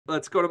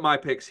let's go to my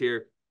picks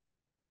here.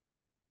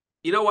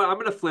 You know what? I'm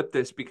going to flip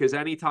this because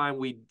anytime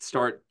we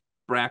start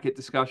bracket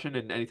discussion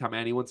and anytime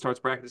anyone starts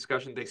bracket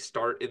discussion, they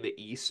start in the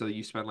East. So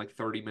you spend like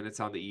 30 minutes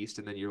on the East,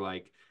 and then you're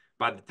like,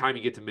 by the time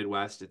you get to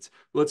Midwest, it's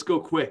let's go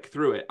quick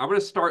through it. I'm going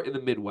to start in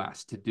the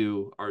Midwest to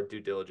do our due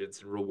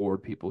diligence and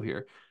reward people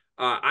here.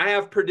 I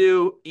have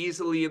Purdue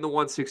easily in the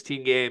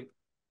 116 game.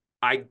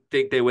 I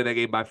think they win that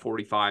game by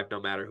 45,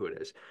 no matter who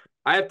it is.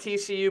 I have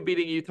TCU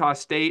beating Utah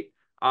State.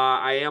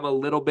 I am a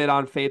little bit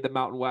on Fade the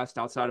Mountain West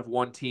outside of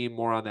one team.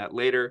 More on that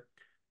later.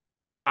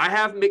 I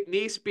have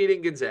McNeese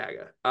beating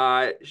Gonzaga.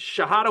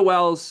 Shahada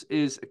Wells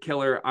is a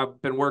killer.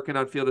 I've been working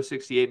on Field of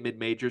 68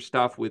 mid-major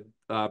stuff with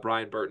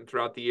Brian Burton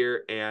throughout the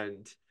year,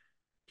 and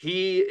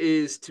he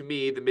is, to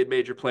me, the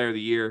mid-major player of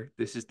the year.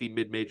 This is the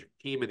mid-major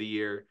team of the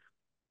year.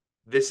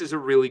 This is a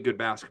really good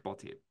basketball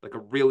team, like a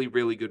really,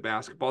 really good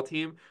basketball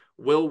team.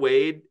 Will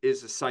Wade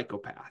is a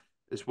psychopath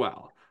as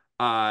well.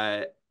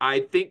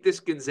 I think this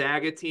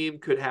Gonzaga team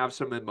could have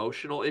some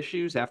emotional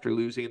issues after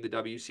losing in the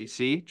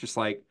WCC, just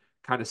like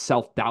kind of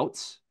self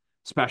doubts,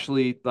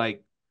 especially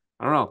like,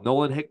 I don't know,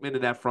 Nolan Hickman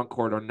and that front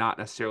court are not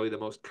necessarily the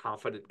most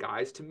confident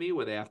guys to me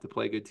when they have to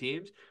play good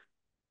teams.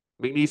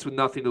 McNeese with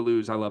nothing to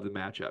lose. I love the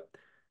matchup.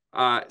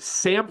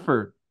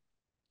 Samford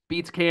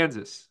beats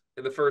Kansas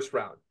in the first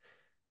round.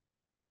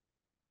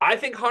 I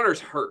think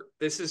Hunter's hurt.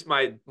 This is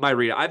my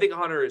read. I think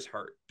Hunter is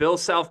hurt. Bill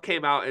Self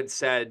came out and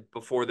said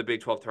before the Big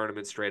 12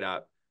 tournament straight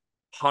up,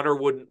 Hunter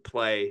wouldn't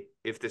play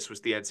if this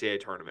was the NCAA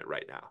tournament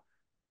right now.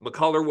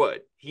 McCullough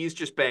would. He's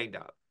just banged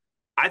up.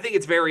 I think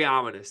it's very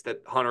ominous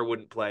that Hunter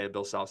wouldn't play, and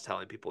Bill Self's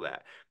telling people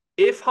that.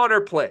 If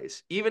Hunter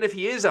plays, even if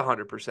he is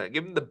 100%,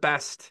 give him the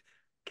best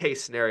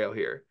case scenario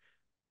here.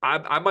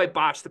 I might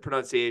botch the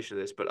pronunciation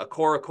of this, but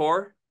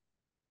Akor,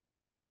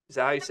 is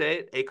that how you say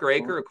it? Acre,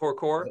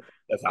 Akor.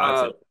 That's how I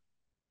say Uh,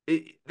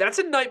 it. that's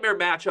a nightmare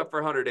matchup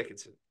for Hunter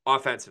Dickinson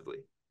offensively.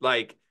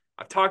 Like,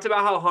 I've talked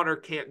about how Hunter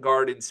can't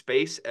guard in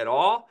space at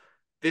all.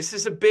 This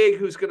is a big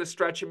who's going to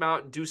stretch him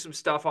out and do some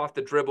stuff off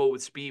the dribble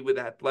with speed, with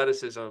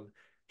athleticism.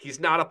 He's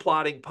not a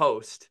plotting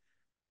post.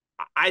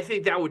 I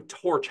think that would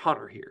torch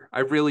Hunter here.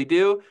 I really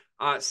do.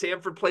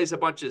 Samford plays a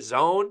bunch of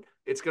zone.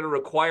 It's going to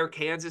require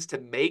Kansas to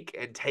make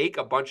and take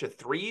a bunch of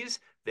threes.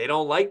 They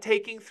don't like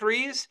taking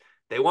threes.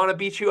 They want to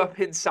beat you up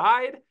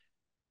inside.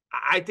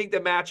 I think the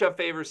matchup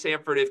favors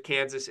Samford if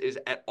Kansas is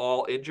at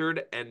all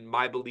injured, and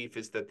my belief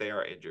is that they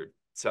are injured.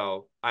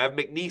 So I have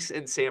McNeese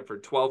and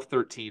Samford,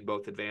 12-13,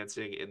 both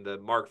advancing in the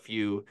Mark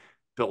Few,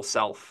 Bill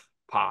Self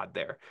pod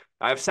there.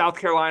 I have South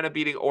Carolina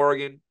beating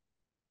Oregon.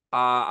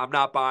 I'm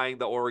not buying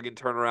the Oregon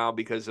turnaround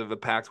because of the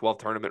Pac-12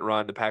 tournament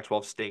run. The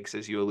Pac-12 stinks,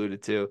 as you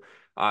alluded to.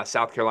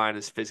 South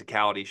Carolina's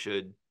physicality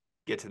should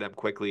get to them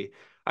quickly.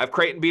 I have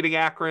Creighton beating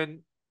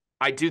Akron.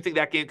 I do think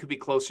that game could be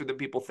closer than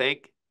people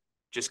think,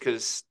 just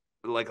because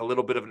like a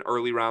little bit of an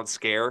early round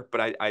scare,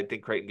 but I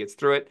think Creighton gets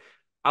through it.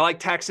 I like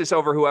Texas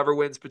over whoever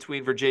wins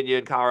between Virginia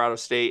and Colorado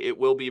State. It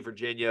will be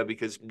Virginia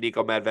because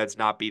Nico Medved's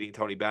not beating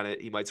Tony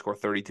Bennett. He might score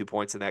 32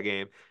 points in that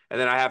game. And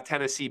then I have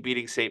Tennessee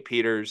beating St.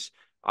 Peter's.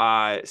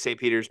 St.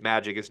 Peter's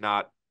magic is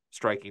not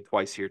striking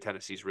twice here.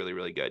 Tennessee's really,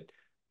 really good.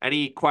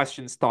 Any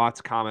questions,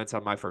 thoughts, comments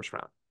on my first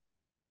round?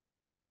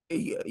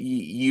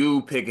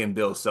 You picking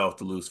Bill Self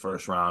to lose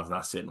first round is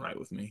not sitting right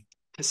with me.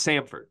 To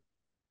Samford.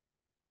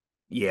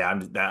 Yeah,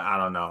 I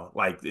don't know.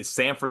 Like, is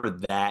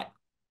Sanford that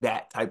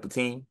type of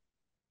team?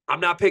 I'm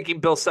not picking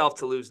Bill Self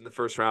to lose in the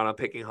first round. I'm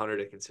picking Hunter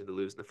Dickinson to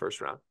lose in the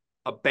first round.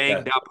 A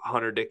banged That up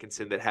Hunter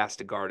Dickinson that has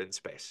to guard in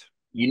space.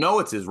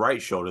 it's his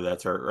right shoulder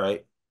that's hurt,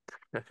 right?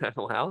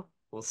 Well,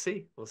 we'll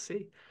see. We'll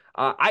see.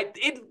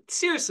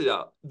 Seriously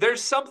though,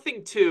 there's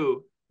something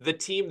to the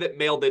team that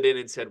mailed it in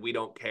and said we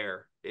don't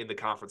care in the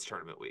conference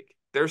tournament week.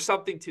 There's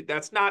something to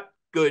that's not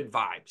good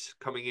vibes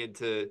coming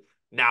into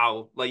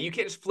now. Like you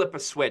can't just flip a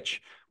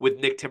switch with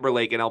Nick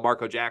Timberlake and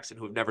Elmarco Jackson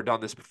who have never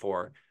done this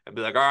before and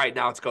be like, all right,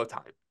 now it's go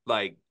time.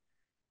 Like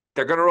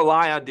they're going to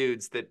rely on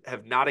dudes that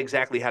have not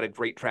exactly had a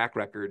great track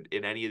record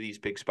in any of these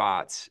big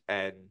spots.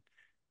 And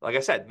like I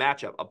said,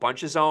 matchup, a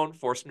bunch of zone,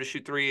 force them to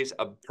shoot threes,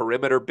 a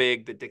perimeter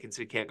big that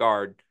Dickinson can't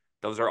guard.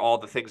 Those are all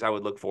the things I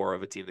would look for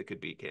of a team that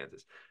could beat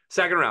Kansas.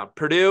 Second round,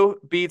 Purdue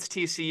beats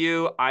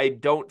TCU. I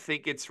don't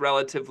think it's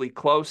relatively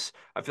close.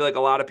 I feel like a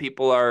lot of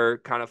people are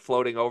kind of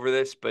floating over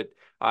this, but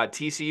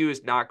TCU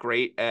is not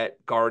great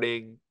at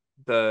guarding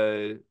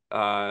the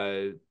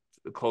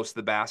close to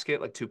the basket,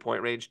 like 2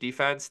 point range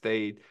defense.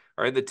 They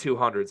are in the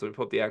 200s. Let me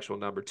put up the actual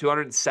number.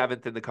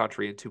 207th in the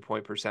country in 2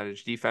 point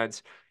percentage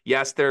defense.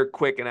 Yes, they're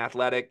quick and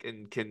athletic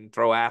and can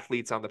throw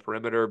athletes on the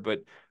perimeter,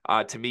 but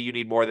to me, you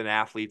need more than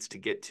athletes to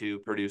get to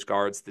produce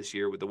guards this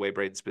year with the way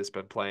Braden Smith's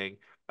been playing.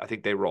 I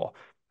think they roll.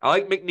 I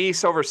like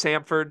McNeese over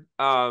Samford.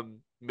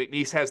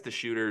 McNeese has the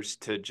shooters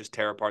to just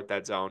tear apart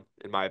that zone,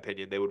 in my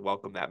opinion. They would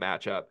welcome that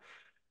matchup.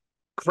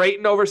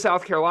 Creighton over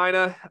South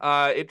Carolina.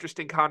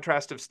 Interesting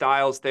contrast of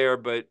styles there,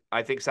 but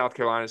I think South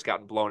Carolina's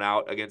gotten blown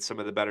out against some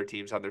of the better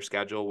teams on their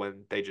schedule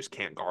when they just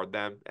can't guard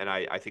them. And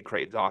I think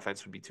Creighton's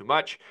offense would be too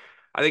much.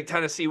 I think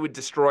Tennessee would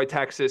destroy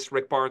Texas.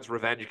 Rick Barnes'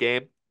 revenge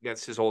game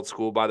against his old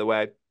school, by the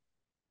way.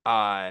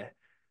 Uh,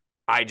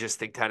 I just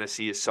think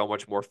Tennessee is so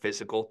much more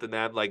physical than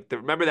them. Like,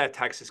 remember that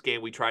Texas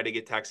game? We tried to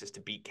get Texas to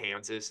beat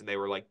Kansas, and they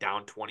were like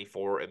down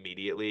 24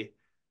 immediately.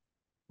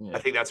 I Yeah.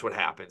 think that's what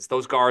happens.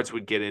 Those guards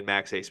would get in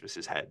Max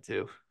Abmas's head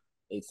too.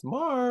 It's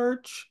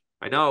March.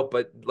 I know,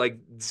 but like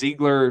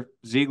Ziegler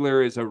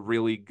is a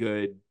really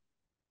good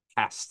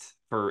test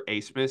for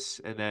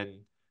Abmas, and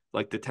then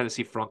like the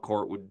Tennessee front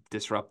court would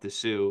disrupt the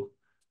Sioux.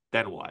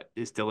 Then what?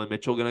 Is Dylan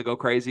Mitchell gonna go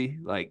crazy?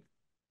 Like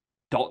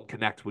Dalton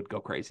Connect would go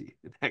crazy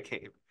in that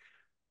game.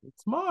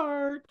 It's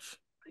March.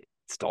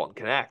 It's Dalton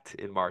Connect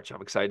in March.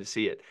 I'm excited to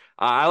see it.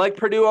 I like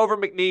Purdue over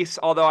McNeese,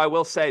 although I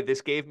will say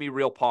this gave me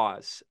real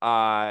pause.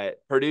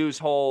 Purdue's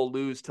whole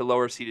lose to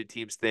lower seeded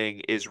teams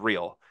thing is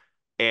real.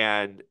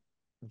 And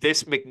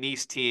this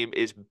McNeese team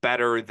is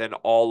better than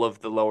all of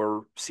the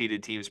lower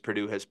seeded teams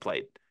Purdue has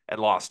played and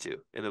lost to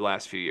in the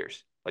last few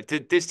years. Like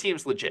this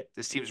team's legit.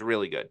 This team's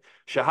really good.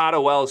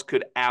 Shahada Wells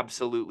could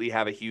absolutely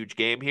have a huge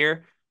game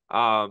here.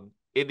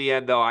 In the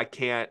end, though, I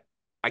can't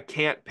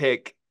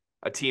pick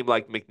a team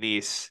like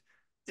McNeese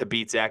to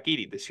beat Zach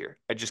Edey this year.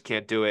 I just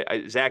can't do it.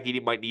 Zach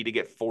Edey might need to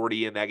get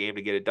 40 in that game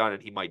to get it done,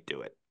 and he might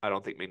do it. I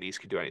don't think McNeese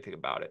can do anything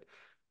about it.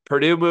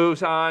 Purdue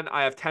moves on.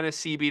 I have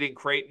Tennessee beating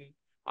Creighton.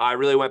 I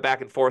really went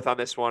back and forth on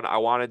this one. I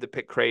wanted to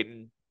pick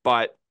Creighton,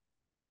 but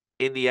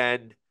in the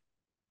end,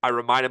 I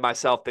reminded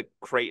myself that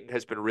Creighton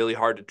has been really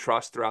hard to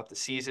trust throughout the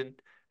season,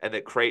 and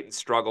that Creighton's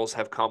struggles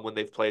have come when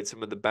they've played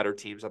some of the better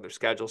teams on their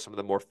schedule, some of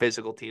the more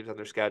physical teams on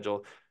their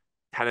schedule.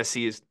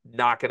 Tennessee is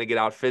not going to get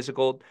out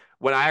physical.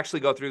 When I actually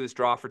go through this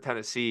draw for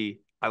Tennessee,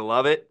 I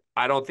love it.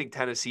 I don't think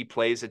Tennessee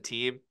plays a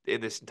team in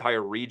this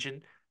entire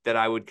region that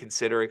I would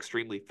consider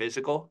extremely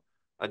physical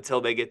until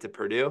they get to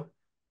Purdue.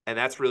 And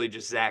that's really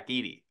just Zach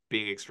Edey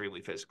being extremely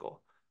physical.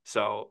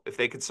 So if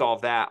they could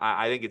solve that,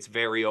 I think it's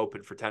very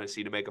open for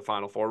Tennessee to make a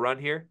Final Four run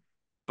here.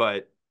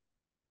 But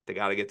they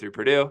got to get through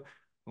Purdue.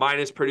 Mine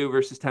is Purdue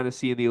versus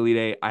Tennessee in the Elite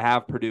Eight. I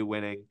have Purdue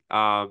winning.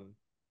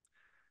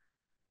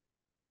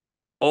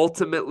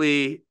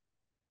 Ultimately,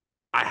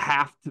 I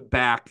have to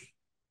back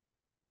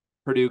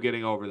Purdue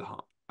getting over the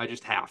hump. I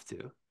just have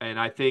to. And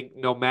I think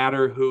no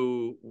matter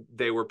who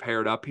they were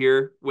paired up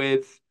here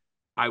with,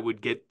 I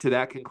would get to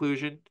that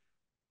conclusion.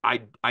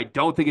 I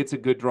don't think it's a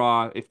good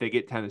draw if they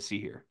get Tennessee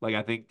here. Like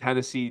I think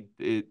Tennessee,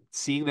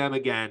 seeing them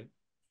again,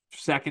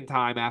 second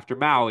time after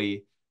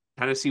Maui,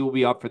 Tennessee will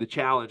be up for the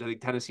challenge. I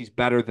think Tennessee's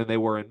better than they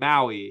were in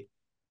Maui.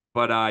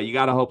 But you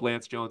got to hope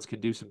Lance Jones can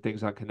do some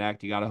things on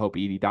Connect. You got to hope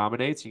Edey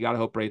dominates. You got to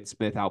hope Braden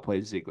Smith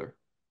outplays Ziegler.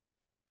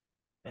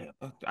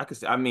 I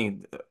could. I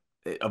mean,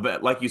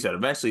 like you said,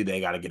 eventually they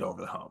got to get over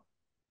the hump,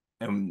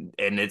 and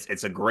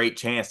it's a great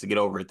chance to get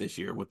over it this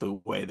year with the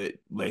way that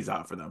it lays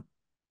out for them.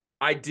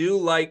 I do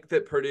like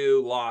that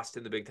Purdue lost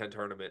in the Big Ten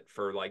tournament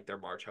for like their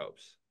March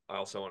hopes. I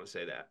also want to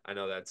say that. I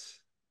know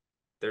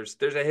there's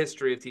a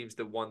history of teams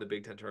that won the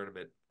Big Ten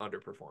tournament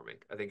underperforming.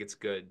 I think it's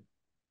good.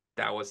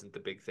 That wasn't the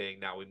big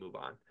thing. Now we move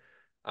on.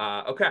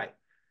 Okay.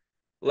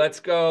 Let's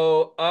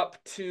go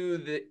up to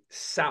the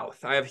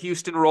South. I have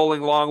Houston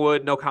rolling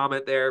Longwood. No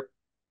comment there.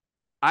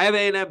 I have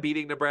A&M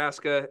beating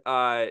Nebraska.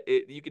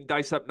 You can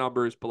dice up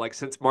numbers, but like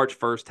since March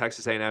 1st,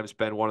 Texas A&M has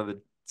been one of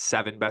the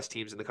 7 best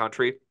teams in the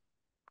country.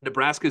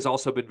 Nebraska has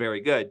also been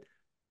very good.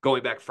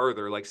 Going back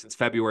further, like since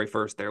February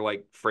 1st, they're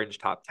like fringe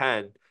top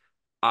 10.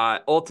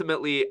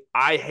 Ultimately,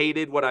 I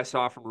hated what I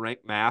saw from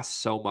ranked Mass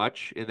so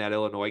much in that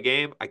Illinois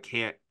game. I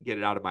can't get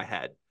it out of my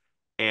head.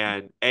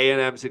 And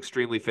A&M's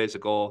extremely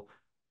physical.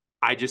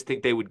 I just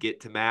think they would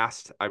get to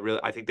Mast.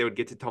 I think they would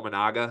get to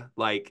Tominaga.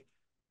 Like,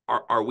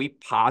 are we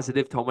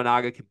positive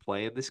Tominaga can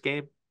play in this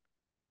game?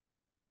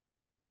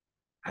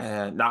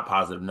 Not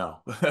positive, no.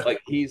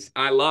 Like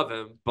I love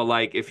him, but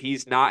like if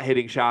he's not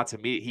hitting shots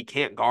at me, he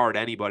can't guard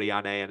anybody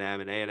on A&M,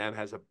 and A&M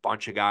has a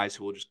bunch of guys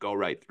who will just go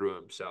right through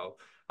him. So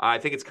I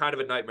think it's kind of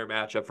a nightmare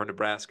matchup for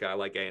Nebraska. I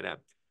like A&M.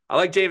 I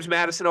like James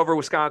Madison over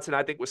Wisconsin.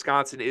 I think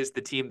Wisconsin is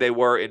the team they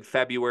were in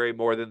February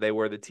more than they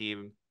were the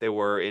team they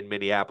were in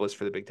Minneapolis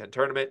for the Big Ten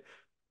tournament.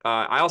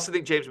 I also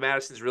think James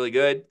Madison's really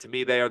good. To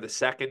me, they are the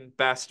second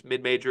best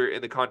mid-major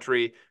in the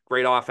country.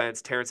 Great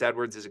offense. Terrence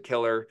Edwards is a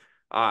killer.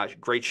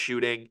 Great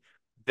shooting.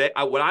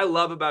 What I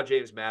love about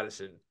James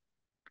Madison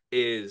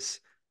is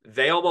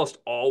they almost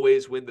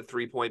always win the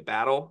 3-point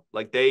battle.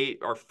 Like they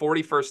are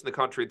 41st in the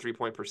country in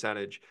 3-point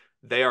percentage.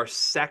 They are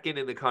second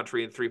in the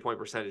country in 3-point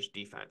percentage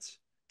defense.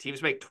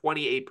 Teams make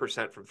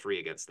 28% from 3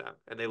 against them,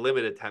 and they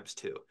limit attempts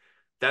too.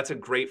 That's a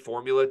great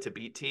formula to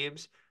beat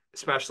teams,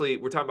 especially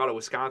we're talking about a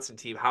Wisconsin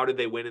team. How did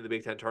they win in the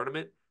Big Ten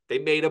tournament? They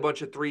made a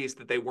bunch of threes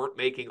that they weren't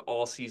making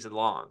all season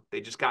long.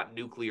 They just got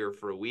nuclear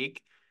for a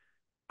week.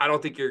 I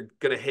don't think you're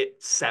going to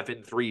hit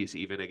 7 threes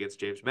even against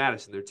James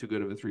Madison. They're too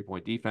good of a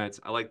 3-point defense.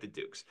 I like the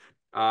Dukes.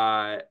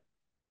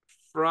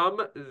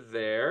 From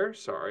there,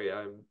 sorry,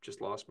 I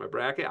just lost my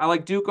bracket. I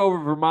like Duke over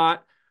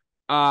Vermont.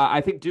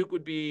 I think Duke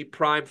would be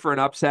primed for an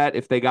upset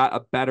if they got a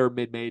better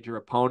mid-major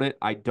opponent.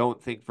 I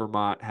don't think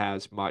Vermont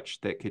has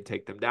much that could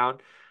take them down.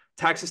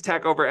 Texas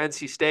Tech over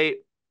NC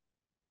State.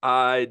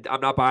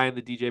 I'm not buying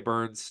the DJ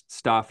Burns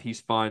stuff.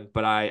 He's fun,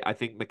 but I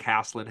think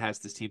McCaslin has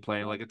this team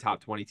playing like a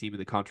top 20 team in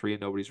the country,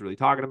 and nobody's really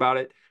talking about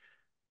it.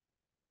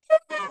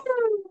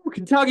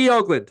 Kentucky,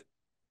 Oakland.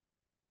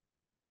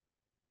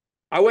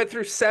 I went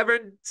through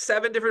seven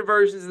different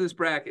versions of this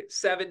bracket,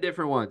 seven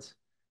different ones.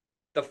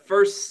 The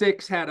first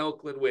six had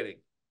Oakland winning.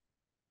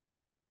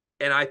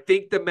 And I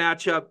think the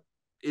matchup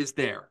is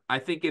there. I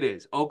think it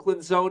is.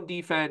 Oakland's zone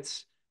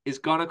defense is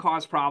going to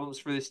cause problems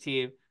for this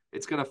team.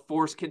 It's going to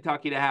force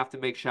Kentucky to have to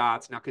make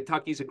shots. Now,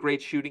 Kentucky's a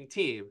great shooting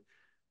team,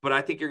 but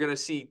I think you're going to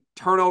see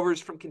turnovers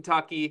from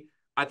Kentucky.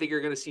 I think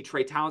you're going to see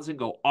Trey Townsend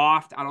go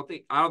off. I don't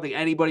think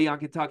anybody on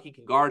Kentucky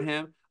can guard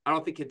him. I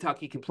don't think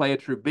Kentucky can play a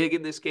true big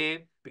in this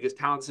game because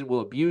Townsend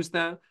will abuse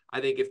them. I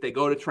think if they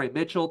go to Trey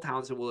Mitchell,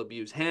 Townsend will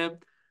abuse him.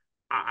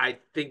 I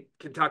think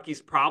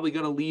Kentucky's probably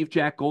going to leave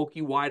Jack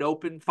Golke wide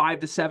open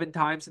 5 to 7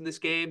 times in this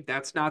game.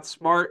 That's not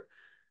smart.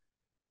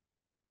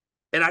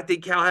 And I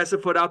think Cal has a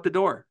foot out the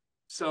door.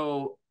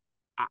 So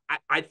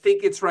I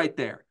think it's right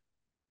there.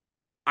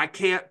 I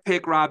can't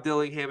pick Rob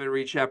Dillingham and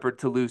Reed Shepherd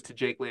to lose to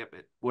Blake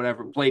Lampman,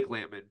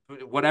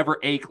 whatever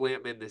Ake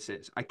Lampman this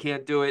is. I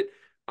can't do it.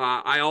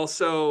 I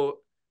also,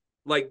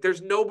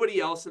 there's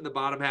nobody else in the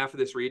bottom half of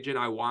this region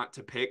I want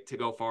to pick to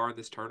go far in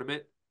this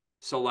tournament.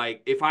 So,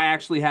 if I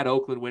actually had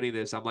Oakland winning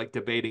this, I'm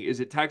debating, is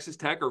it Texas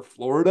Tech or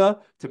Florida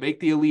to make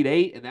the Elite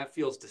Eight? And that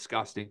feels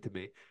disgusting to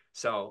me.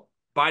 So,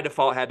 by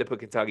default, had to put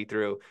Kentucky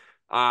through.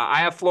 I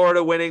have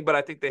Florida winning, but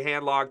I think the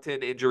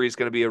Hand-Logton injury is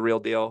going to be a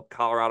real deal.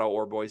 Colorado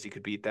or Boise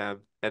could beat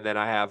them. And then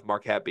I have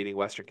Marquette beating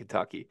Western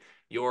Kentucky.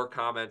 Your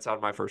comments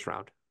on my first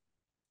round?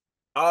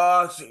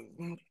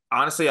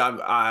 Honestly, I'm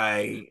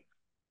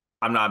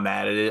not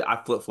mad at it. I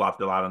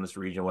flip-flopped a lot on this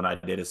region when I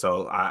did it,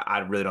 so I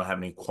really don't have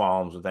any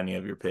qualms with any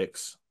of your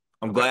picks.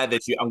 I'm Okay.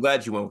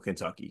 glad you went with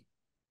Kentucky.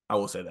 I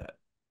will say that.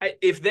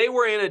 If they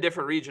were in a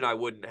different region, I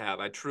wouldn't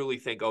have. I truly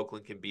think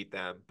Oakland can beat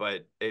them,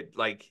 but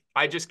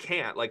I just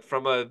can't.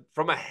 From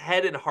a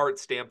head and heart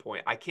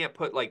standpoint, I can't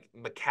put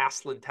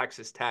McCaslin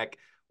Texas Tech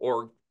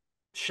or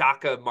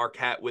Shaka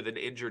Marquette with an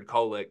injured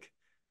Kolick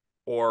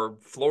or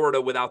Florida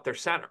without their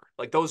center.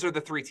 Those are the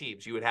three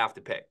teams you would have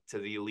to pick to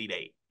the Elite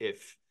Eight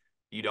if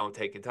you don't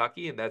take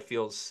Kentucky, and that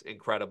feels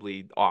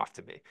incredibly off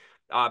to me.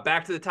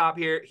 Back to the top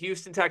here,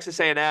 Houston, Texas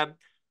A&M.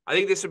 I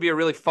think this would be a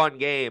really fun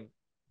game,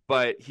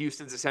 but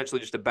Houston's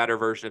essentially just a better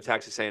version of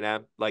Texas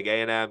A&M.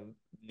 A&M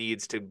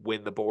needs to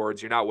win the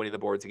boards. You're not winning the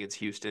boards against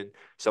Houston.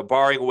 So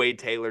barring Wade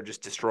Taylor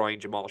just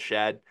destroying Jamal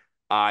Shed,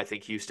 I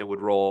think Houston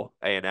would roll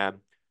A&M.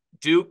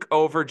 Duke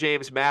over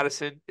James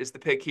Madison is the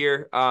pick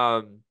here.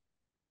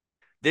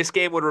 This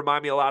game would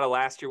remind me a lot of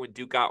last year when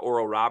Duke got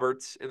Oral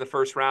Roberts in the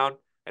first round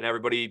and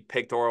everybody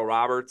picked Oral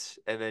Roberts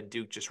and then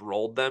Duke just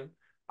rolled them.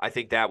 I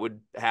think that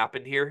would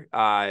happen here.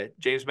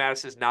 James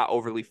Madison is not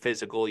overly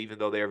physical, even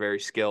though they are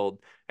very skilled.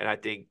 And I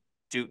think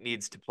Duke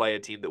needs to play a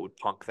team that would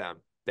punk them.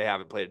 They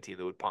haven't played a team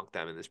that would punk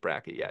them in this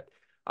bracket yet.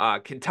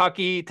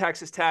 Kentucky,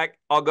 Texas Tech.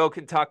 I'll go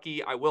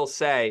Kentucky. I will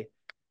say,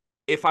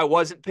 if I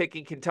wasn't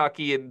picking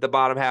Kentucky in the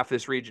bottom half of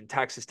this region,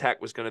 Texas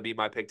Tech was going to be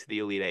my pick to the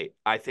Elite Eight.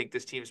 I think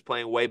this team's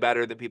playing way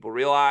better than people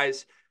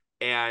realize.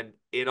 And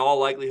in all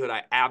likelihood,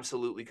 I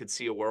absolutely could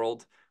see a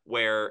world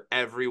where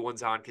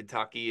everyone's on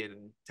Kentucky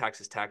and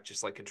Texas Tech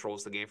just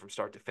controls the game from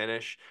start to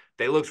finish.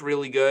 They looked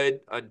really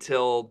good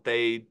until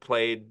they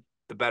played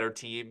the better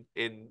team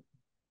in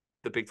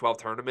the Big 12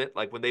 tournament.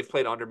 When they've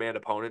played undermanned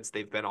opponents,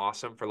 they've been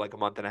awesome for a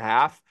month and a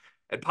half.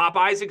 And Pop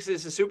Isaacs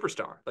is a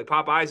superstar.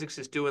 Pop Isaacs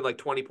is doing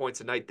 20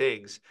 points a night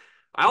things.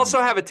 I also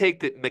have a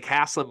take that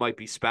McCaslin might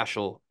be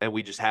special, and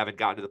we just haven't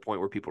gotten to the point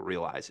where people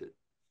realize it.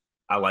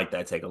 I like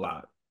that take a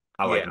lot.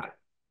 I like Yeah.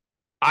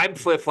 I'm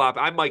flip-flop.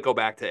 I might go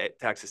back to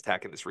Texas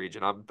Tech in this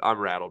region. I'm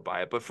rattled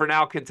by it. But for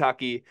now,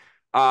 Kentucky.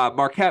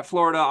 Marquette,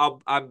 Florida,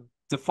 I'm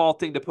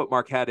defaulting to put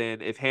Marquette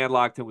in. If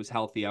Hand-Logton was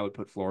healthy, I would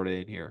put Florida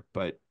in here.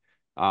 But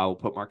we'll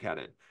put Marquette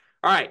in.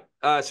 All right,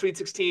 Sweet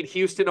 16,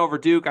 Houston over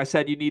Duke. I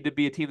said you need to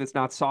be a team that's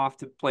not soft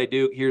to play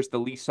Duke. Here's the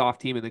least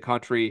soft team in the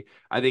country.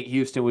 I think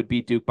Houston would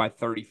beat Duke by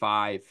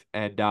 35,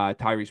 and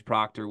Tyrese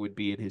Proctor would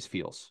be in his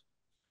feels.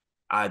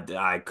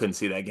 I couldn't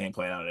see that game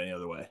playing out any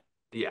other way.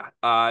 Yeah.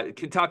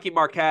 Kentucky,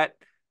 Marquette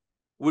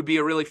would be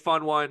a really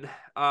fun one.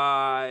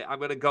 I'm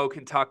going to go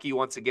Kentucky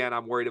once again.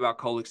 I'm worried about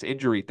Kolick's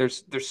injury.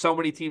 There's so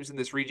many teams in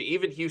this region.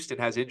 Even Houston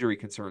has injury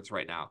concerns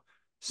right now.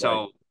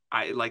 So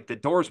the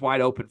door's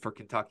wide open for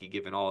Kentucky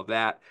given all of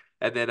that.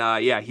 And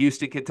then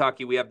Houston,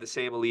 Kentucky, we have the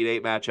same Elite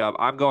Eight matchup.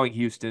 I'm going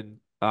Houston.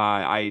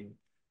 I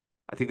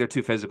think they're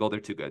too physical. They're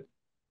too good.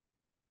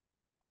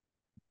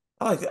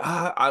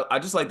 I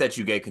just like that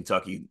you gave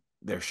Kentucky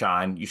their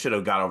shine. You should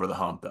have got over the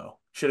hump though.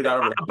 Should have got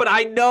over the hump. But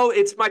I know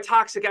it's my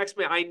toxic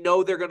X-Men. I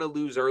know they're going to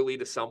lose early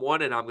to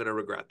someone, and I'm going to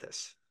regret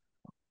this.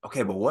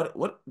 Okay, but what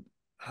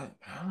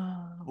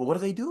do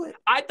they do it?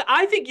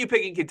 I think you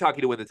picking Kentucky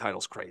to win the title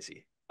is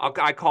crazy.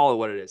 I call it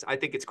what it is. I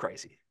think it's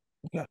crazy.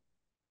 Yeah.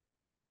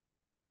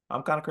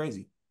 I'm kind of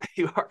crazy.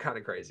 You are kind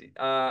of crazy.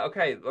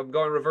 Okay, I'm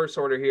going reverse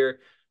order here.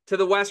 To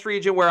the West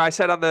region, where I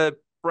said on the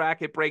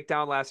bracket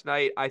breakdown last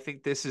night, I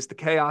think this is the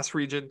chaos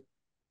region.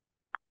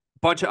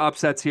 Bunch of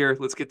upsets here.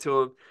 Let's get to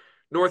them.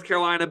 North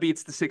Carolina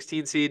beats the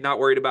 16 seed. Not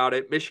worried about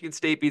it. Michigan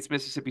State beats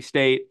Mississippi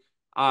State.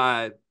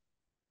 Uh,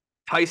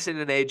 Tyson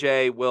and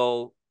AJ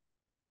will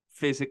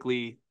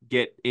physically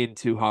get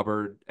into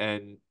Hubbard,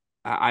 and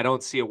I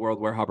don't see a world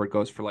where Hubbard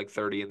goes for like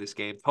 30 in this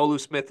game. Tolu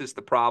Smith is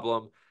the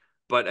problem.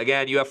 But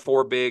again, you have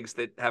four bigs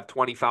that have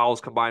 20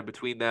 fouls combined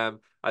between them.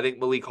 I think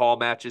Malik Hall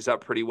matches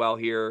up pretty well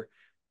here.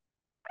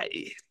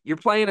 You're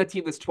playing a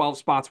team that's 12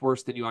 spots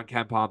worse than you on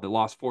KenPom that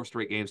lost 4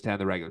 straight games to end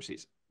the regular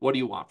season. What do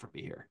you want from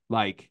me here?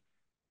 Like,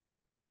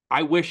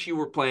 I wish you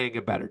were playing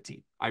a better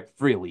team. I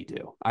really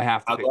do. I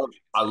have to I pick love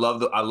Michigan I State. love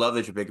the I love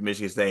that you're picking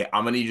Michigan State.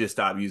 I'm gonna need you to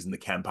stop using the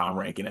KenPom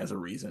ranking as a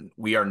reason.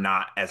 We are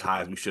not as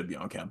high as we should be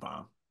on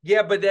KenPom.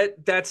 Yeah, but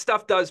that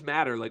stuff does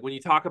matter. Like when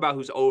you talk about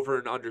who's over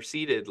and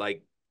underseeded,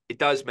 like it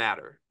does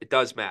matter. It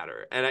does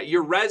matter. And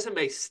your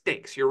resume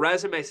stinks. Your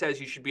resume says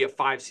you should be a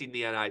 5 seed in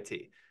the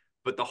NIT.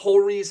 But the whole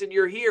reason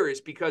you're here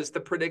is because the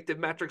predictive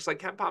metrics like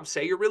KenPom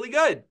say you're really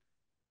good.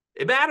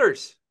 It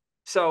matters.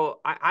 So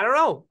I don't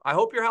know. I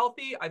hope you're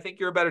healthy. I think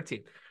you're a better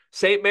team.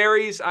 St.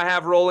 Mary's, I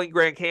have rolling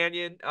Grand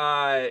Canyon.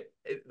 A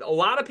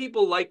lot of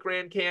people like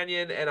Grand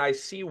Canyon, and I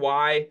see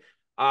why.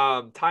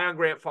 Tyon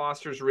Grant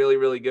Foster's really,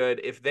 really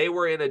good. If they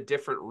were in a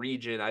different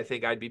region, I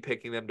think I'd be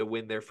picking them to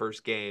win their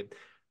first game.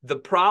 The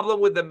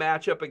problem with the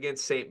matchup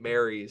against St.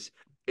 Mary's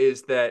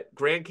is that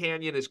Grand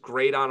Canyon is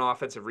great on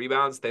offensive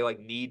rebounds. They like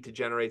need to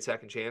generate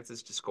second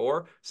chances to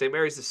score. St.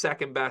 Mary's the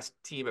second best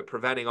team at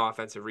preventing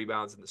offensive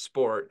rebounds in the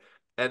sport.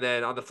 And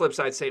then on the flip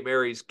side, St.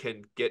 Mary's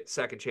can get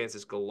second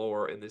chances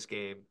galore in this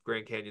game.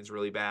 Grand Canyon's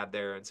really bad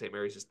there, and St.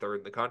 Mary's is third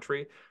in the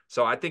country.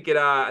 So I think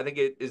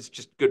it is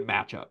just good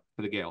matchup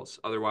for the Gales.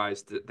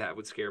 Otherwise, that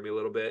would scare me a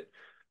little bit.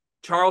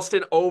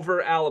 Charleston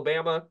over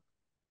Alabama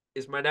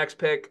is my next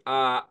pick.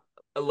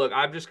 Look,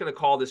 I'm just gonna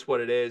call this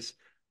what it is.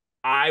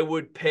 I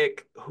would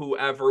pick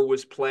whoever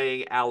was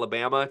playing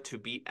Alabama to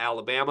beat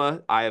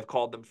Alabama. I have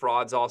called them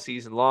frauds all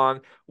season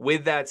long.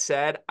 With that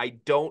said, I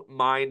don't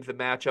mind the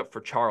matchup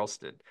for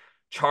Charleston.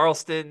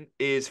 Charleston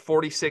is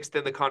 46th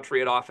in the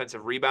country at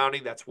offensive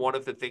rebounding. That's one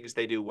of the things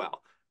they do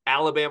well.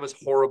 Alabama's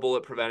horrible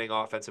at preventing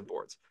offensive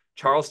boards.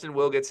 Charleston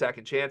will get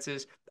second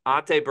chances.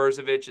 Ante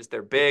Berzovic is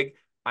their big.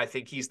 I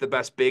think he's the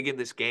best big in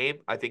this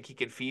game. I think he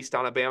can feast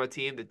on a Bama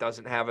team that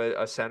doesn't have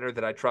a center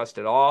that I trust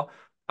at all.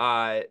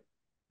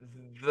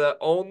 The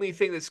only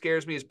thing that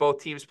scares me is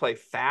both teams play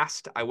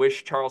fast. I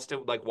wish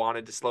Charleston like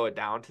wanted to slow it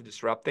down to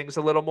disrupt things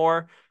a little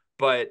more.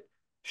 But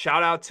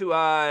shout out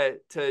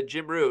to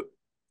Jim Root,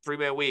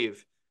 Freeman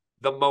Weave.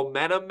 The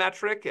momentum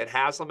metric at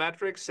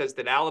Haslametrics says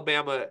that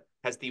Alabama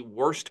has the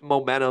worst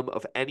momentum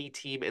of any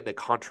team in the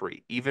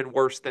country, even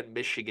worse than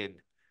Michigan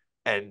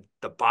and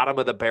the bottom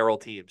of the barrel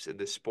teams in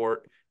this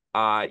sport.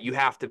 You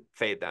have to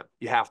fade them.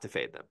 You have to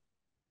fade them.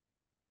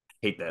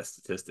 Hate that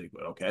statistic,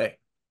 but okay.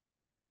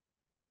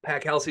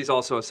 Pat Kelsey's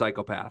also a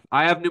psychopath.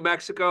 I have New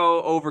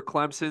Mexico over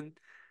Clemson.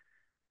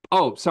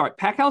 Oh, sorry.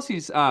 Pat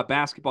Kelsey's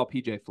basketball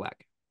PJ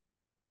Fleck.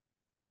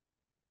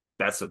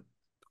 That's a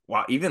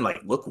wow, even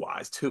like look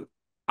wise too.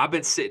 I've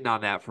been sitting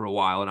on that for a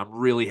while, and I'm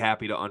really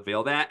happy to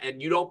unveil that.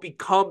 And you don't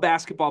become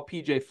basketball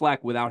PJ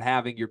Fleck without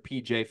having your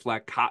PJ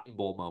Fleck Cotton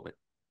Bowl moment.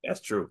 That's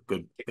true.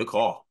 Good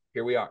call.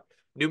 Here we are.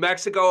 New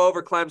Mexico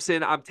over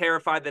Clemson. I'm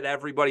terrified that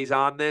everybody's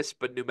on this,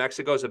 but New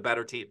Mexico's a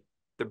better team.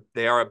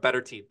 They are a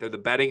better team. They're the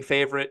betting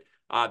favorite.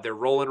 They're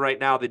rolling right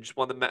now. They just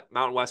won the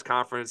Mountain West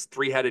Conference,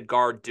 3-headed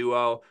guard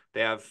duo.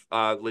 They have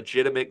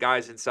legitimate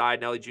guys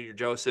inside, Nelly Jr.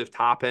 Joseph,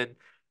 Toppin.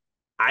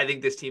 I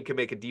think this team can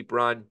make a deep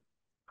run.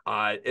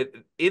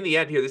 In the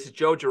end here, this is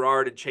Joe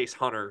Girard and Chase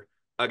Hunter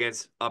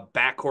against a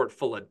backcourt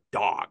full of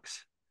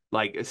dogs.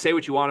 Like, say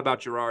what you want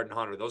about Girard and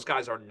Hunter. Those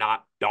guys are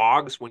not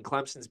dogs. When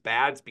Clemson's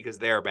bad, it's because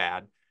they're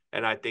bad.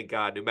 And I think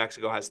New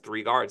Mexico has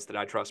 3 guards that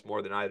I trust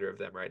more than either of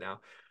them right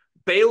now.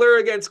 Baylor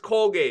against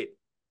Colgate.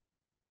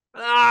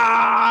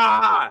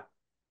 I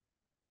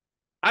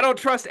don't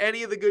trust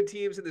any of the good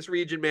teams in this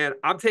region, man.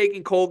 I'm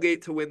taking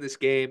Colgate to win this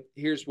game.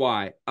 Here's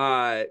why.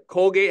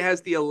 Colgate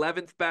has the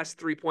 11th best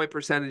three-point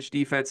percentage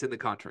defense in the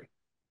country.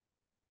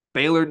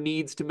 Baylor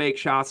needs to make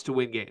shots to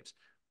win games.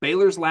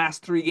 Baylor's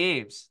last 3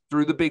 games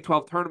through the Big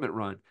 12 tournament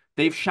run,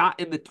 they've shot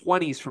in the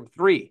 20s from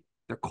 3.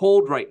 They're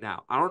cold right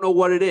now. I don't know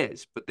what it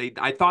is, but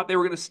I thought they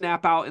were going to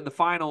snap out in the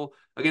final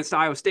against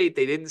Iowa State.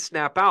 They didn't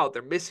snap out.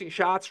 They're missing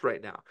shots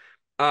right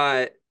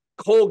now.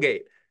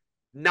 Colgate,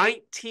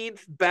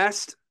 19th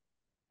best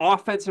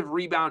offensive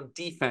rebound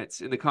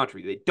defense in the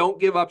country. They don't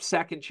give up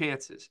second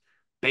chances.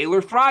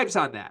 Baylor thrives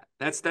on that.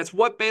 That's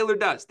what Baylor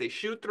does. They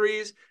shoot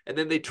threes, and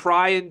then they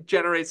try and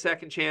generate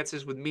second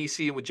chances with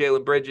Misi and with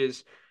Jalen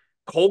Bridges.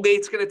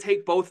 Colgate's going to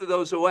take both of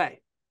those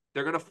away.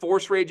 They're going to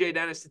force Ray J.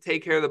 Dennis to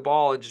take care of the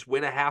ball and just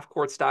win a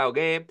half-court style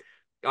game.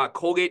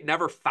 Colgate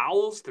never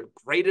fouls. They're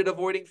great at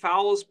avoiding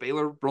fouls.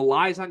 Baylor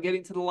relies on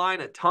getting to the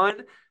line a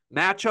ton.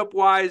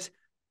 Matchup-wise,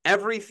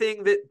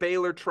 everything that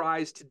Baylor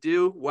tries to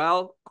do,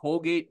 well,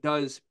 Colgate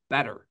does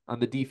better on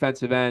the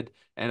defensive end.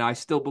 And I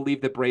still believe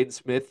that Braden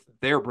Smith,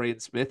 their Braden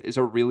Smith, is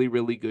a really,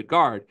 really good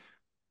guard.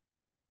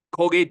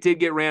 Colgate did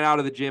get ran out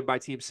of the gym by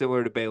teams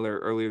similar to Baylor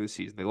earlier this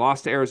season. They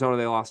lost to Arizona.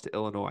 They lost to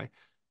Illinois.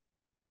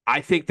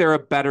 I think they're a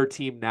better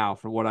team now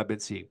from what I've been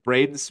seeing.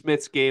 Braden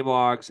Smith's game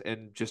logs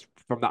and just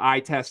from the eye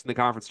test in the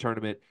conference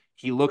tournament,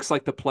 he looks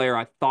like the player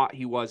I thought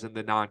he was in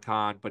the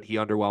non-con, but he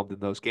underwhelmed in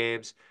those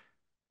games.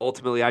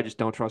 Ultimately, I just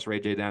don't trust Ray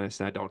J. Dennis,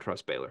 and I don't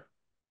trust Baylor.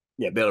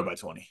 Yeah, Baylor by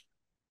 20.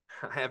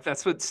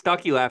 That's what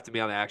Stuckey laughed at me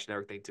on the action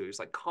everything too. He's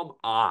like, "Come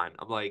on!"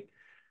 I'm like,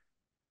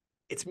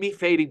 "It's me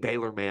fading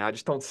Baylor, man. I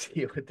just don't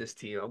see it with this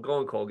team. I'm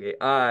going Colgate."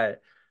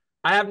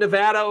 I have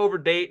Nevada over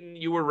Dayton.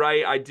 You were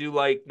right. I do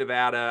like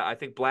Nevada. I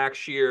think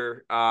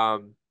Blackshear's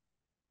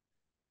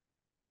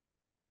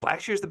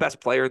the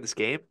best player in this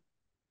game,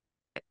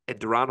 and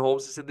Deron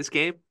Holmes is in this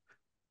game.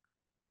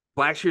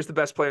 Blackshear's the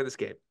best player in this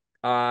game.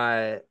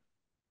 Uh,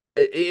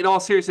 in all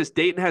seriousness,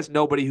 Dayton has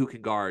nobody who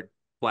can guard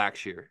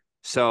Blackshear.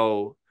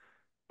 So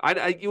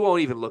you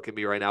won't even look at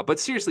me right now. But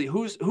seriously,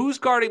 who's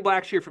guarding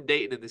Blackshear from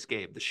Dayton in this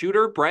game? The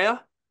shooter, Brea?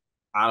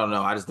 I don't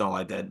know. I just don't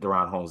like that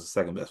Deron Holmes is the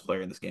second best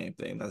player in this game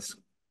thing. That's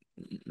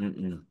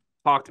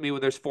Talk to me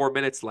when there's 4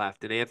 minutes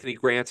left, and Anthony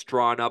Grant's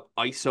drawing up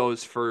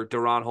ISOs for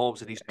Deron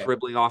Holmes, and he's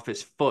dribbling off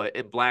his foot,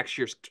 and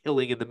Blackshear's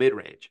killing in the mid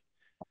range.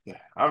 yeah.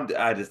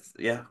 I just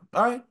yeah.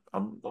 All right.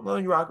 I'm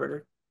letting you rock,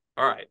 Ritter.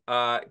 All right.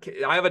 I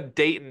have a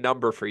Dayton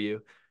number for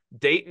you.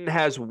 Dayton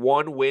has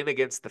one win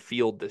against the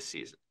field this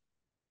season.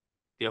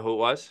 You know who it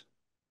was?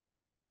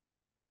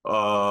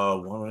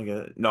 One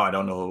again. No, I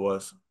don't know who it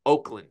was.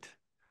 Oakland.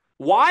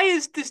 Why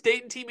is this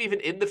Dayton team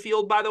even in the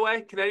field, by the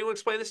way? Can anyone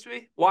explain this to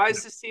me? Why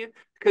is this team?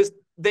 Because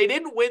they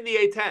didn't win the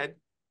A10,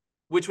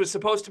 which was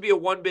supposed to be a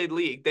one bid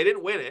league. They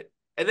didn't win it.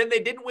 And then they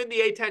didn't win the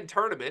A10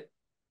 tournament,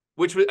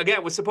 which was,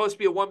 again, was supposed to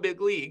be a one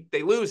big league.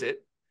 They lose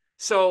it.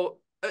 So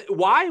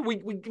why? We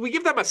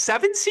give them a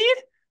 7 seed?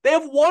 They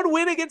have one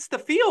win against the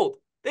field.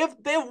 They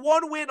have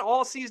one win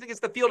all season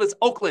against the field. It's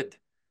Oakland.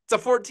 It's a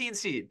 14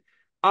 seed.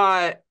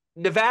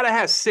 Nevada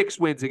has 6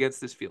 wins against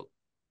this field.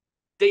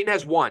 Dayton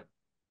has 1.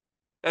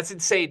 That's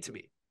insane to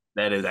me.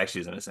 That is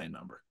actually an insane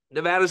number.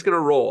 Nevada's going to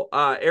roll.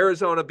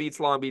 Arizona beats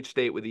Long Beach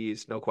State with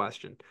ease, no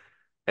question.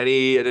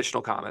 Any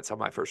additional comments on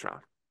my first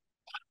round?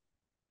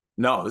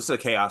 No, this is a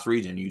chaos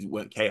region. You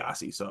went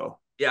chaosy, so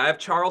Yeah, I have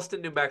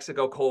Charleston, New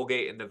Mexico,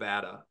 Colgate, and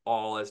Nevada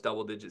all as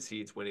double-digit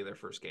seeds winning their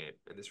first game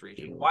in this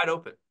region. yeah. Wide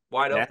open.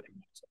 Wide open.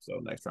 So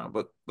next round,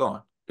 but go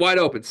on. Wide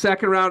open.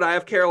 Second round, I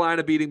have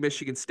Carolina beating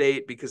Michigan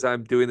State because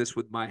I'm doing this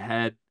with my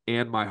head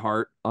and my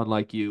heart,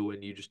 unlike you,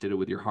 and you just did it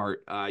with your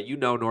heart. You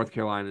know North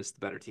Carolina is the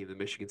better team than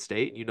Michigan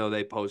State, and you know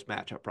they pose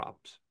matchup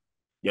problems.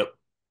 Yep.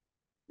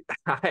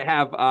 I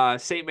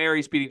have St.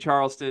 Mary's beating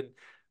Charleston.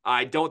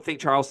 I don't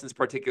think Charleston's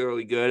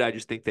particularly good. I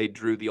just think they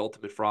drew the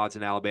ultimate frauds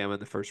in Alabama in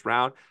the first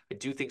round. I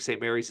do think St.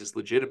 Mary's is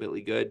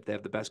legitimately good. They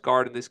have the best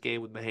guard in this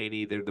game with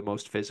Mahaney. They're the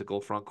most physical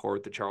front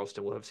court that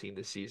Charleston will have seen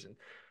this season.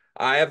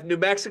 I have New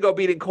Mexico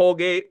beating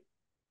Colgate.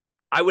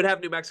 I would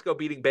have New Mexico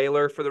beating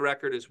Baylor for the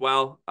record as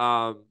well.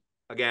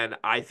 Again,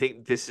 I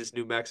think this is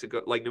New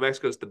Mexico. Like New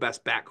Mexico is the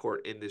best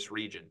backcourt in this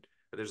region.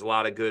 And there's a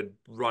lot of good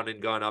run and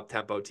gun up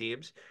tempo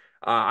teams.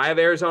 I have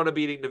Arizona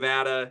beating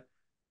Nevada.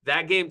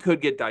 That game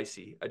could get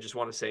dicey. I just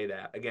want to say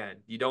that. Again,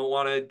 you don't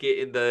want to get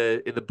in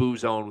the boo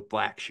zone with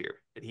Blackshear,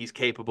 and he's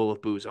capable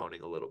of boo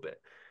zoning a little bit.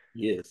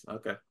 Yes.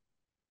 Okay.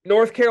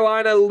 North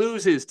Carolina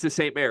loses to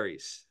St.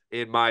 Mary's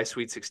in my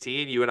Sweet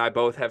 16. You and I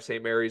both have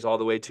St. Mary's all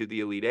the way to the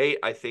Elite Eight.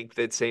 I think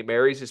that St.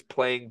 Mary's is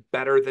playing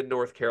better than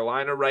North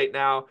Carolina right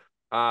now.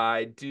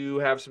 I do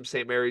have some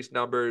St. Mary's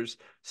numbers.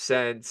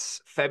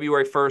 Since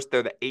February 1st,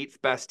 they're the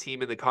 8th best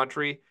team in the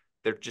country.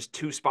 They're just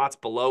 2 spots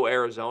below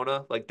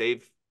Arizona. Like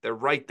they're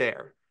right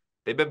there.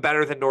 They've been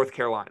better than North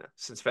Carolina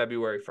since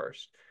February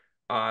 1st.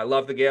 I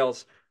love the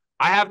Gales.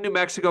 I have New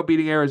Mexico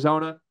beating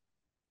Arizona.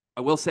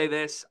 I will say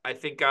this. I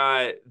think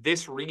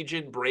this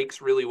region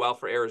breaks really well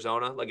for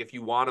Arizona. Like if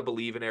you want to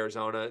believe in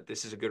Arizona,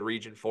 this is a good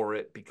region for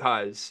it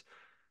because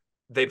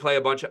they play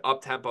a bunch of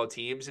up-tempo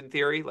teams in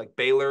theory. Like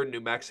Baylor, New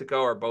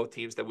Mexico are both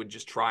teams that would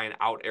just try and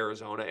out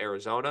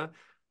Arizona.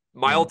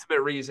 My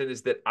ultimate reason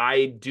is that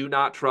I do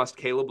not trust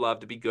Caleb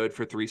Love to be good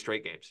for 3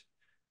 straight games.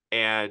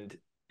 And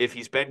if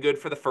he's been good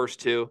for the first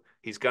 2,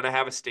 he's going to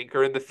have a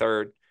stinker in the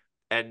third.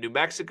 And New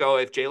Mexico,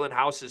 if Jalen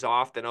House is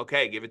off, then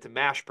okay, give it to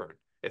Mashburn.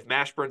 If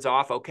Mashburn's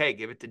off, okay,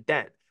 give it to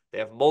Dent. They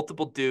have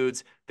multiple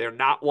dudes. They're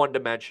not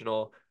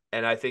one-dimensional.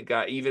 And I think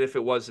even if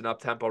it was an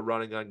up-tempo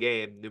running on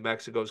game, New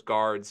Mexico's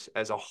guards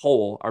as a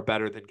whole are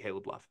better than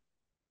Caleb Love.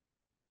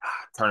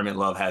 Tournament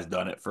Love has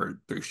done it for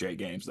 3 straight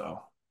games,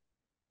 though.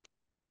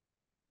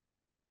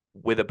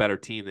 With a better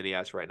team than he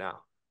has right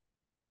now.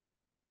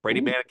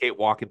 Brady Ooh. Manick ain't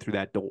walking through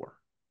that door.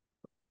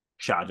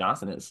 Shaw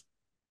Johnson is.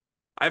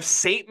 I have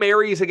St.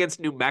 Mary's against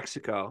New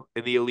Mexico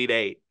in the Elite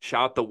Eight.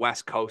 Shout out the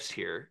West Coast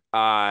here.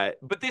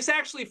 But this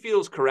actually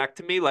feels correct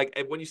to me. Like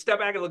when you step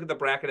back and look at the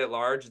bracket at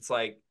large, it's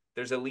like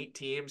there's elite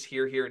teams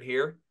here, here, and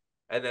here.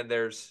 And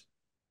then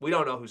we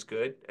don't know who's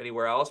good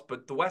anywhere else,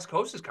 but the West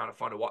Coast is kind of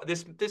fun to watch.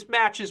 This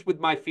matches with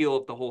my feel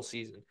of the whole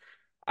season.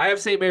 I have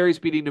St. Mary's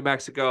beating New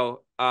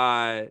Mexico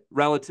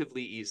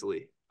relatively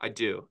easily. I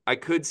do. I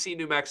could see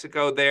New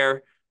Mexico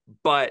there,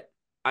 but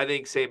I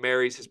think St.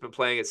 Mary's has been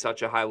playing at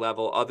such a high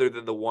level, other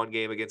than the one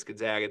game against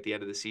Gonzaga at the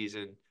end of the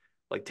season.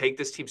 Like, take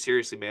this team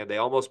seriously, man. They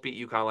almost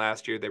beat UConn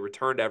last year. They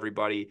returned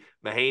everybody.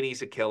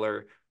 Mahaney's a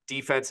killer.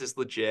 Defense is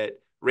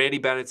legit. Randy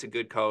Bennett's a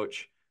good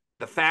coach.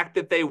 The fact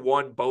that they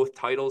won both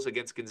titles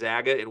against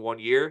Gonzaga in 1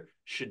 year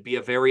should be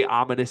a very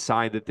ominous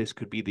sign that this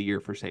could be the year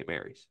for St.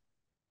 Mary's.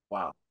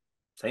 Wow.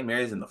 St.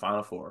 Mary's in the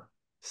Final Four.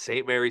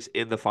 St. Mary's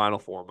in the Final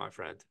Four, my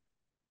friend.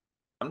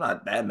 I'm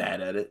not that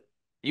mad at it.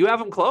 You have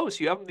them close.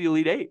 You have them the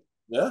Elite Eight.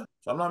 Yeah,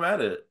 so I'm not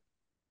mad at it.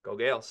 Go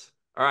Gales.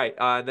 All right,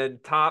 and then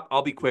top.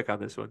 I'll be quick on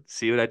this one.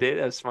 See what I did?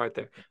 That was smart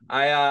there.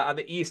 On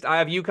the East, I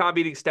have UConn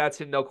beating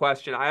Stetson, no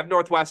question. I have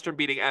Northwestern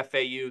beating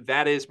FAU.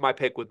 That is my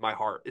pick with my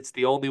heart. It's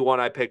the only one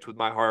I picked with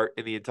my heart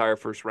in the entire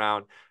first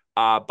round.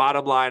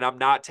 Bottom line, I'm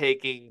not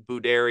taking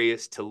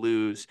Budarius to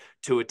lose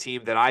to a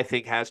team that I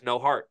think has no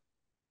heart.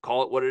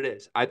 Call it what it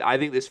is. I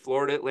think this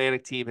Florida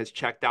Atlantic team has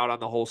checked out on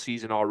the whole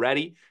season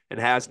already and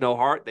has no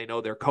heart. They know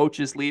their coach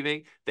is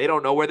leaving. They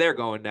don't know where they're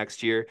going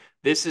next year.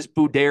 This is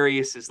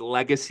Budarius'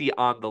 legacy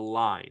on the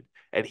line.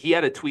 And he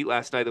had a tweet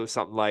last night that was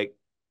something like,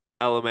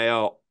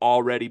 LMAO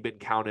already been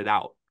counted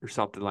out or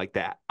something like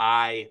that.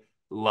 I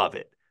love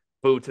it.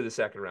 Boo to the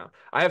second round.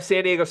 I have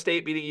San Diego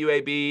State beating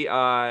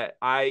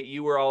UAB.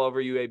 You were all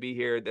over UAB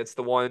here. That's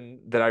the one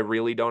that I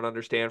really don't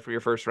understand from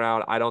your first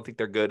round. I don't think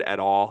they're good at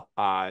all.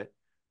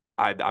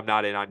 I'm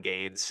not in on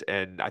Gaines,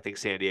 and I think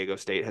San Diego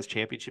State has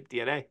championship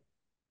DNA.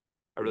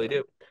 I really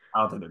Yeah. do.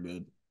 I don't think they're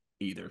good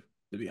either,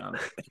 to be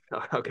honest.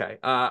 Okay.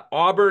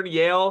 Auburn,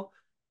 Yale.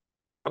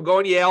 I'm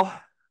going Yale.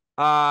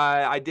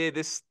 I did.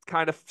 This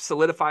kind of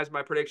solidifies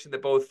my prediction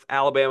that both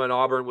Alabama and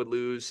Auburn would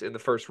lose in the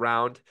first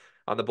round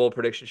on the bold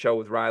prediction show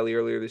with Riley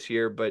earlier this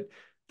year. But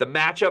the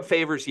matchup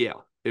favors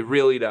Yale. It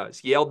really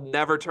does. Yale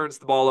never turns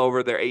the ball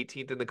over. They're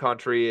 18th in the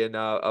country in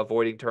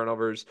avoiding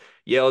turnovers.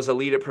 Yale is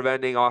elite at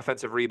preventing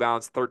offensive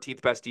rebounds,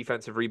 13th best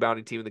defensive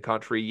rebounding team in the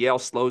country. Yale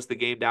slows the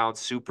game down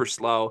super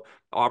slow.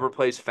 Auburn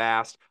plays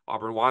fast.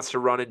 Auburn wants to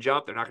run and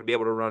jump. They're not going to be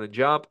able to run and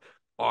jump.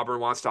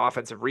 Auburn wants to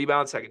offensive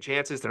rebound, second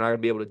chances. They're not going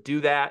to be able to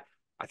do that.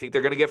 I think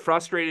they're going to get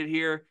frustrated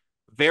here.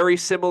 Very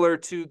similar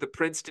to the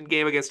Princeton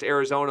game against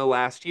Arizona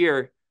last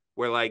year,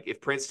 where like if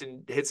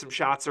Princeton hits some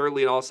shots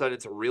early and all of a sudden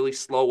it's a really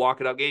slow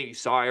walk it up game, you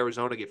saw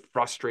Arizona get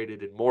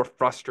frustrated and more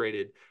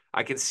frustrated.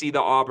 I can see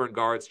the Auburn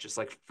guards just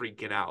like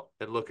freaking out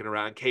and looking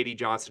around. KD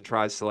Johnson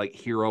tries to like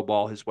hero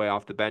ball his way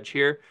off the bench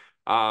here.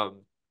 And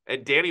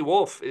Danny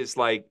Wolf is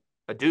like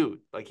a dude.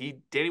 Like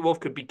Danny Wolf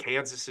could be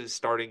Kansas's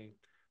starting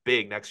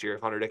big next year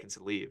if Hunter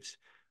Dickinson leaves.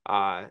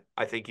 I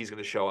think he's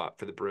going to show up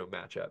for the Broome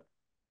matchup.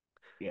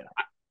 Yeah.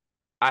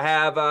 I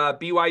have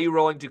BYU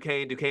rolling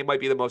Duquesne. Duquesne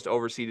might be the most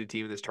overseeded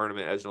team in this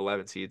tournament as an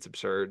 11 seed. It's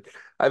absurd.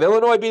 I have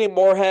Illinois beating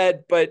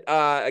Moorhead, but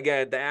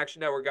again, the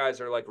Action Network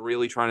guys are like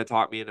really trying to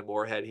talk me into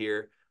Moorhead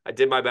here. I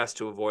did my best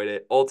to avoid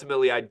it.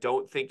 Ultimately, I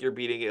don't think you're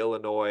beating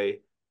Illinois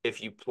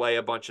if you play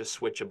a bunch of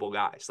switchable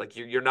guys. Like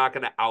you're not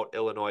going to out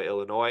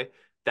Illinois.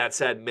 That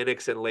said,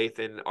 Minix and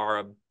Lathan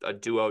are a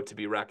duo to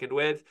be reckoned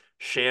with.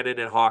 Shannon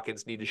and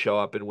Hawkins need to show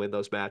up and win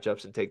those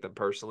matchups and take them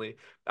personally.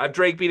 I have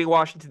Drake beating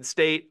Washington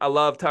State. I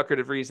love Tucker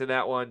DeVries in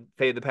that one.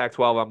 Fade the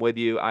Pac-12. I'm with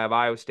you. I have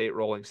Iowa State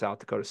rolling South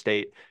Dakota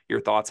State.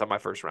 Your thoughts on my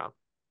first round?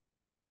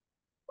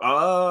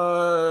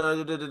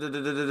 I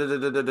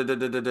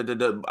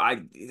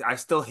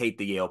still hate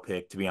the Yale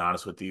pick, to be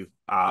honest with you.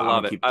 I I'm love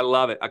gonna it. keep. I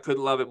love it. I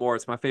couldn't love it more.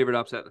 It's my favorite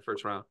upset in the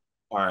first round.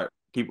 All right,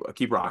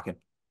 keep rocking.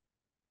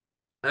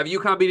 I have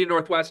UConn beating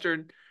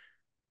Northwestern,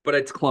 but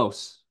it's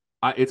close.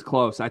 It's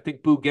close. I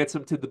think Boo gets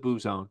him to the Boo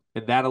Zone,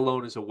 and that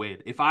alone is a win.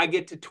 If I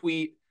get to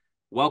tweet,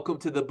 "Welcome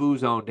to the Boo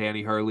Zone,"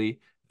 Danny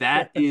Hurley,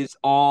 that is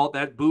all.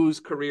 That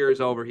Boo's career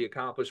is over. He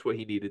accomplished what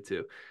he needed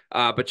to.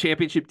 But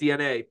championship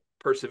DNA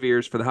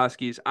perseveres for the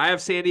Huskies. I have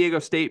San Diego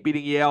State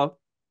beating Yale.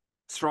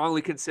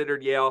 Strongly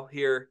considered Yale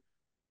here.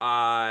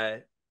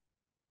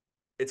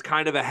 It's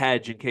kind of a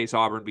hedge in case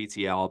Auburn beats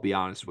Yale, I'll be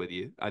honest with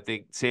you. I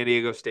think San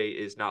Diego State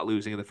is not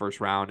losing in the first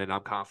round, and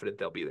I'm confident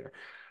they'll be there.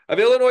 I have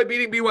Illinois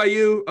beating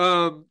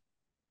BYU.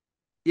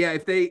 Yeah,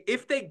 if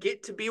they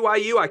get to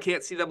BYU, I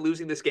can't see them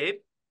losing this game.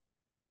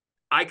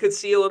 I could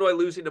see Illinois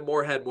losing to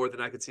Moorhead more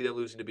than I could see them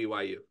losing to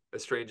BYU,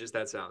 as strange as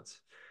that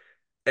sounds.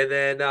 And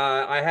then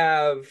I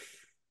have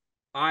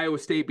Iowa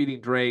State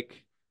beating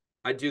Drake.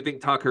 I do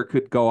think Tucker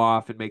could go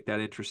off and make that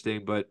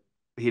interesting, but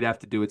he'd have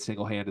to do it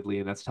single-handedly,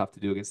 and that's tough to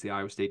do against the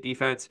Iowa State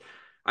defense.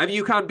 I have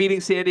UConn beating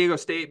San Diego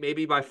State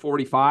maybe by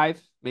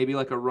 45, maybe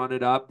like a run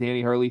it up.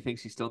 Danny Hurley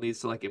thinks he still needs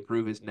to like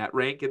improve his net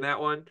rank in that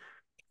one.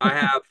 I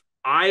have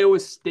Iowa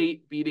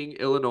State beating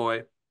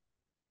Illinois.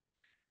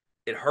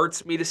 It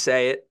hurts me to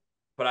say it,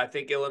 but I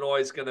think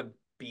Illinois is going to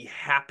be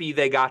happy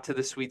they got to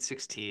the Sweet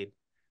 16,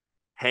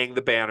 hang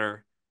the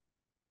banner.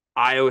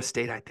 Iowa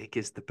State, I think,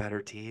 is the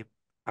better team.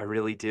 I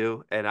really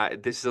do.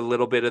 And this is a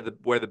little bit of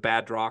where the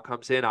bad draw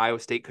comes in. Iowa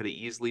State could have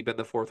easily been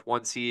the 4th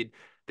 1 seed.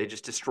 They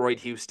just destroyed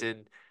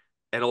Houston.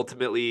 And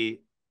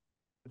ultimately,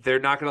 they're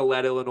not going to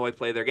let Illinois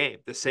play their game.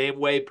 The same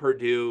way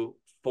Purdue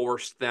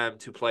forced them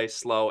to play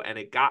slow and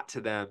it got to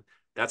them,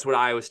 that's what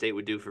Iowa State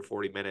would do for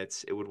 40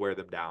 minutes. It would wear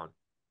them down.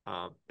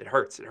 It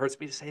hurts. It hurts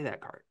me to say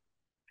that, Cart.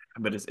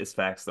 But it's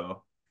facts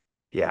though.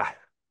 Yeah.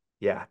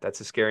 Yeah, that's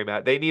a scary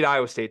match. They need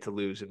Iowa State to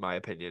lose, in my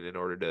opinion, in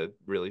order to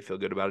really feel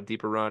good about a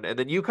deeper run. And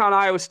then UConn,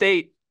 Iowa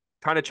State,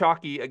 kind of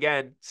chalky.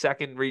 Again,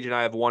 second region,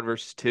 I have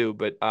 1-2,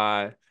 but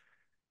I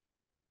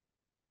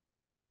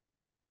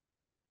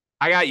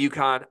got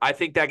UConn. I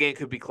think that game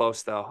could be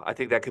close, though. I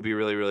think that could be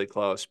really, really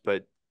close.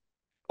 But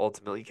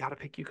ultimately, you got to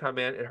pick UConn,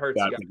 man. It hurts.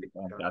 You Got got to to, pick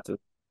UConn. got to.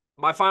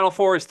 My final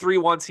four is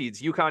 3-1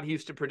 seeds: UConn,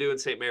 Houston, Purdue,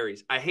 and St.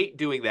 Mary's. I hate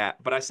doing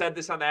that, but I said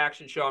this on the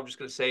action show. I'm just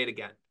going to say it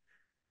again.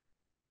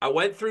 I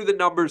went through the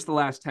numbers the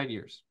last 10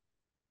 years.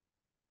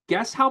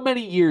 Guess how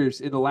many years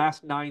in the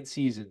last 9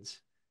 seasons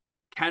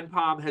Ken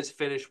Pom has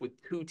finished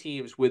with 2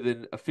 teams with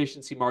an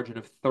efficiency margin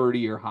of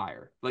 30 or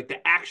higher? Like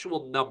the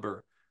actual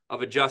number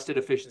of adjusted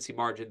efficiency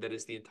margin that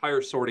is the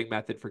entire sorting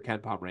method for Ken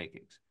Pom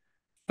rankings.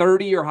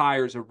 30 or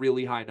higher is a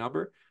really high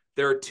number.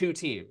 There are 2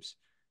 teams,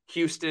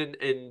 Houston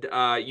and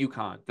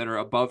UConn, that are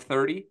above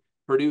 30.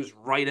 Purdue's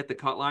right at the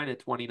cut line at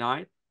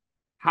 29.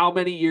 How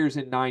many years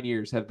in 9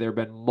 years have there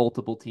been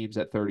multiple teams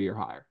at 30 or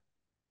higher?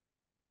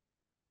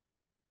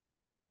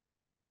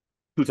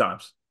 2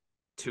 times.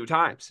 2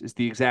 times is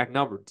the exact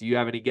number. Do you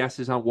have any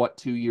guesses on what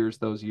 2 years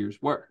those years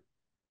were?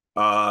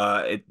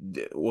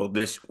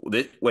 This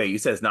wait, you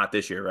said it's not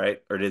this year,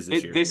 right? Or it is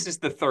this year? This is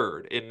the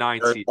third in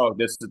 9 seasons. Oh,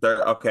 this is the third.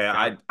 Okay,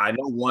 Yep. I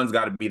know one's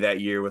got to be that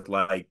year with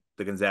like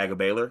the Gonzaga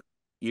Baylor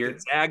year,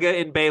 Gonzaga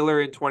and Baylor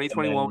in and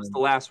 2021 was the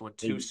then last one.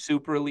 2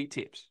 super elite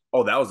teams.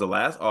 oh, that was the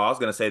last. Oh, I was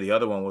gonna say the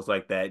other one was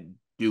like that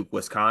Duke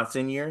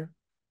Wisconsin year.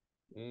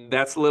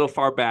 That's a little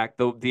far back.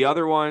 The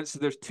other ones,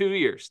 there's 2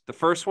 years. The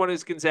first one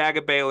is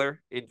Gonzaga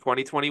Baylor in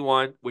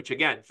 2021, which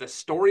again, the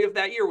story of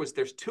that year was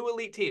there's 2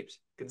 elite teams.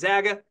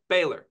 Gonzaga,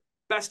 Baylor,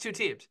 best 2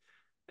 teams.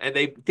 And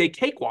they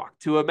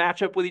cakewalked to a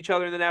matchup with each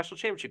other in the national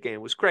championship game.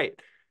 It was great.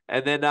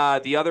 And then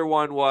the other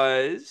one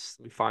was,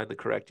 let me find the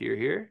correct year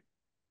here.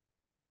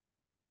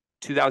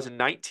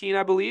 2019,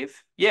 I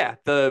believe. Yeah,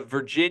 the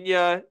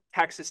Virginia,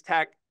 Texas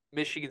Tech,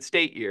 Michigan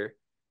State year.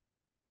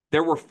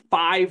 There were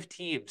 5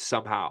 teams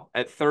somehow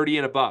at 30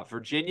 and above: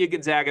 Virginia,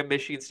 Gonzaga,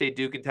 Michigan State,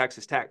 Duke, and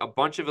Texas Tech. A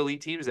bunch of elite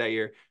teams that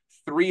year.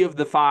 3 of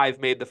the 5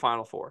 made the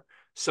Final Four.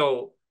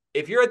 So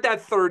if you're at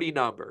that 30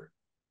 number,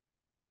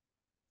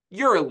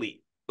 you're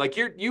elite. Like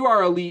you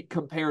are elite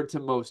compared to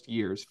most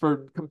years.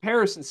 For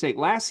comparison's sake,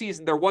 last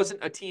season there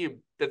wasn't a team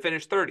that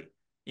finished 30.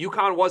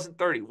 UConn wasn't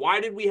 30.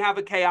 Why did we have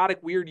a chaotic,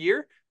 weird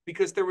year?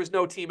 Because there was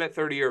no team at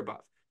 30 or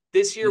above.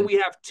 This year we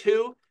have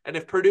 2, and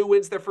if Purdue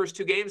wins their first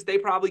 2 games, they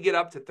probably get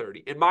up to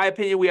 30. In my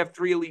opinion, we have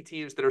 3 elite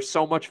teams that are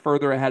so much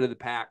further ahead of the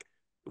pack.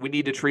 We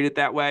need to treat it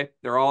that way.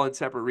 They're all in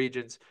separate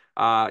regions.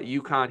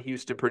 UConn,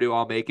 Houston, Purdue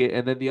all make it.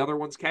 And then the other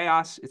one's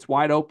chaos. It's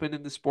wide open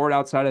in the sport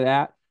outside of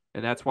that.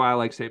 And that's why I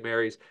like St.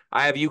 Mary's.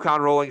 I have UConn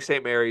rolling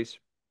St. Mary's.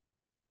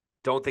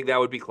 Don't think that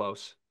would be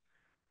close.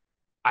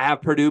 I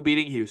have Purdue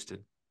beating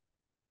Houston.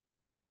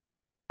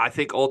 I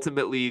think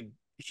ultimately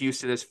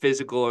Houston, as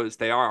physical as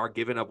they are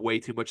giving up way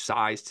too much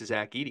size to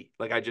Zach Edey.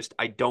 Like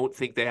I don't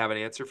think they have an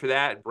answer for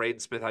that. And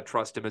Braden Smith, I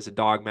trust him as a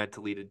dog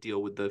mentally to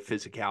deal with the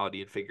physicality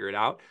and figure it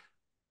out.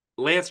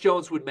 Lance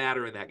Jones would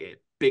matter in that game,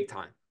 big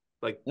time.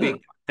 Like big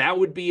time. That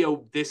would be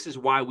this is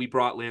why we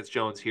brought Lance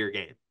Jones here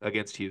game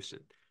against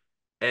Houston.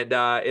 And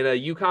in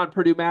a UConn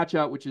Purdue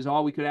matchup, which is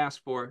all we could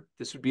ask for,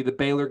 this would be the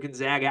Baylor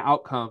Gonzaga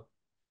outcome.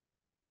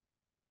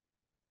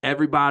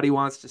 Everybody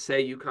wants to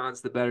say UConn's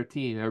the better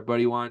team.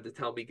 Everybody wanted to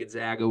tell me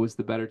Gonzaga was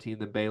the better team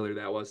than Baylor.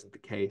 That wasn't the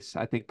case.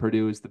 I think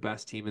Purdue is the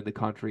best team in the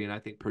country, and I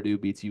think Purdue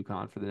beats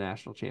UConn for the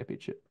national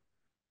championship.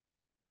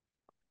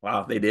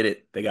 Wow, they did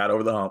it. They got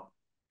over the hump.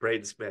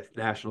 Braden Smith,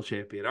 national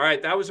champion. All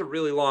right, that was a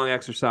really long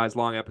exercise,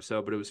 long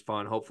episode, but it was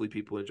fun. Hopefully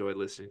people enjoyed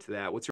listening to that. What's your